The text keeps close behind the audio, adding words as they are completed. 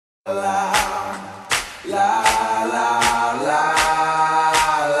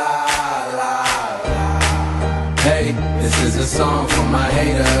Hey, this is a song for my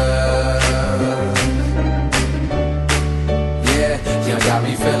haters. Yeah, y'all got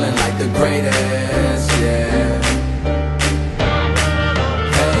me feeling like the greatest, yeah.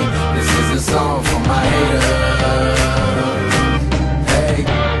 Hey, this is a song for my haters. Hey,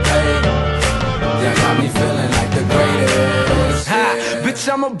 y'all got me feeling like the greatest, yeah. Ha, bitch,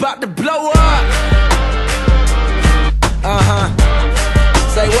 I'm about to blow up.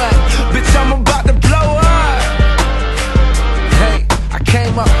 Say what? Bitch, I'm about to blow up. Hey, I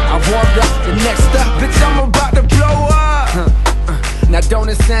came up, I warmed up, the next up, bitch, I'm about to blow up. Now don't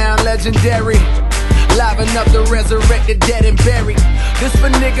it sound legendary? Liven up the resurrected, dead and buried. This for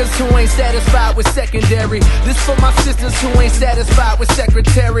niggas who ain't satisfied with secondary. This for my sisters who ain't satisfied with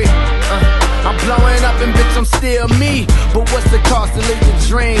secretary. I'm blowing up and bitch, I'm still me. But what's the cost to leave your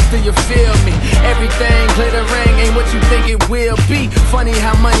dreams? Do you feel me? Everything glittering ain't what you think it will be. Funny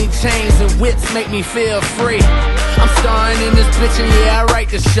how money, chains, and whips make me feel free. I'm starring in this bitch and yeah, I write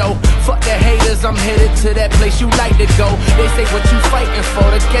the show. Fuck the haters, I'm headed to that place you like to go. They say what you fighting for,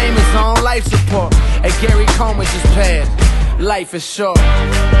 the game is on life support. Hey, Gary Coleman just passed, life is short.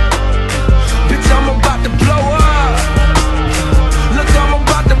 Bitch, I'm about to blow up. Look, I'm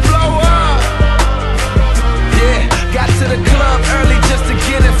about to blow up. Yeah, got to the club early just to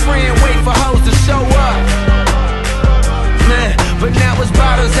get it free and wait for hoes to show up. Man, but now it's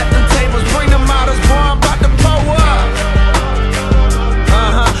bottles at them tables, bring them models, boy, I'm about to pull up.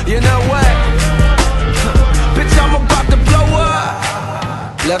 You know what? Bitch, I'm about to blow up.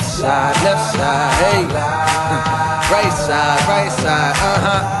 Left side, hey. Right side,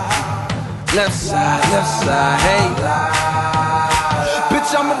 Left side, hey.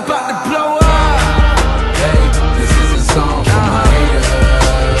 Bitch, I'm about to blow up. Hey, this is a song for my haters.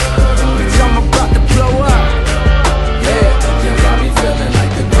 Bitch, I'm about to blow up. Yeah, you got me feeling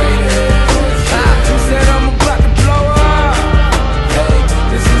like the greatest. Said I'm about to blow up. Hey,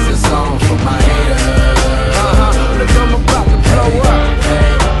 this is a song for my haters. Look, I'm about to blow up.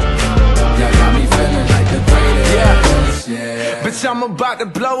 Hey, y'all got me feeling like the greatest. Yeah. Bitch, I'm about to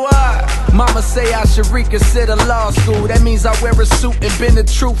blow up. Mama say I should reconsider law school. That means I wear a suit and bend the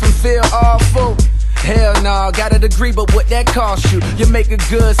truth and feel awful. Hell nah, got a degree, but what that cost you? You make a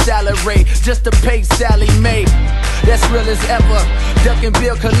good salary just to pay Sally Mae. That's real as ever. Ducking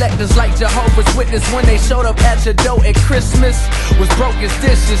bill collectors like Jehovah's Witness when they showed up at your door at Christmas. Was broke as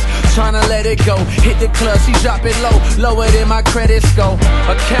dishes, tryna let it go. Hit the club, she drop it low, lower than my credit score.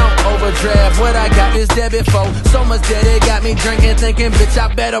 Account overdraft, what I got is debit for. So much debt it got me drinking, thinking, bitch,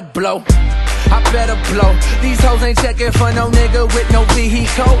 I better blow. I better blow. These hoes ain't checking for no nigga with no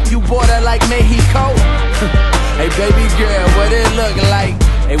vehicle. You border like Mexico. Hey baby girl, what it look like?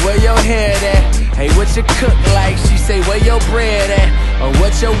 Hey, where your hair at? Hey, what you cook like? She say, where your bread at? Or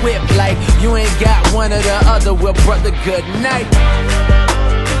what your whip like? You ain't got one or the other, well brother, good night.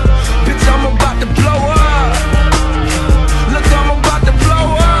 Bitch, I'm about to blow up. Look, I'm about to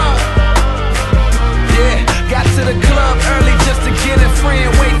blow up. Yeah, got to the club early just to get it free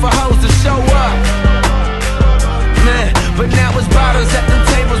and wait for hoes to show up. Man, but now it's bottles at them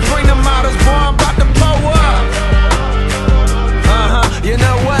tables, bring them models, boy, I'm about to pull up. You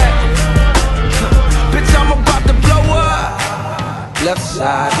know what? Bitch, I'm about to blow up. Left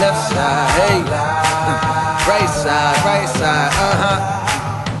side, hey. Right side,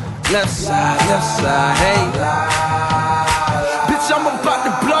 Left side, hey. Bitch, I'm about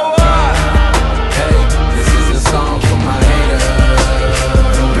to blow up. Hey, this is a song for my haters.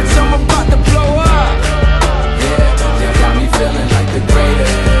 Bitch, I'm about to blow up. Yeah, you got me feeling like the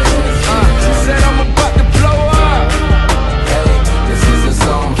greatest. Said I'm about to blow up. Hey, this is a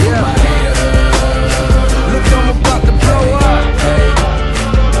song for my haters. Look, I'm about to blow up. Hey,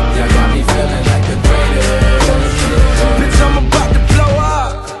 you got me feeling like the greatest. Bitch, I'm about to blow up.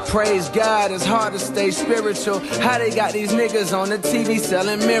 Praise God, it's hard to stay spiritual. How they got these niggas on the TV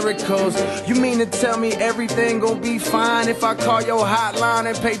selling miracles? You mean to tell me everything gon' be fine if I call your hotline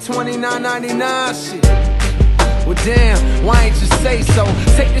and pay $29.99? Shit. Well damn, why ain't you say so?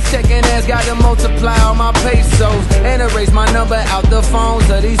 Take the check and ask God to multiply all my pesos and erase my number out the phones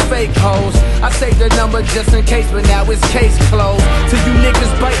of these fake hoes. I saved the number just in case, but now it's case closed. To you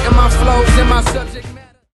niggas biting my flows and my subject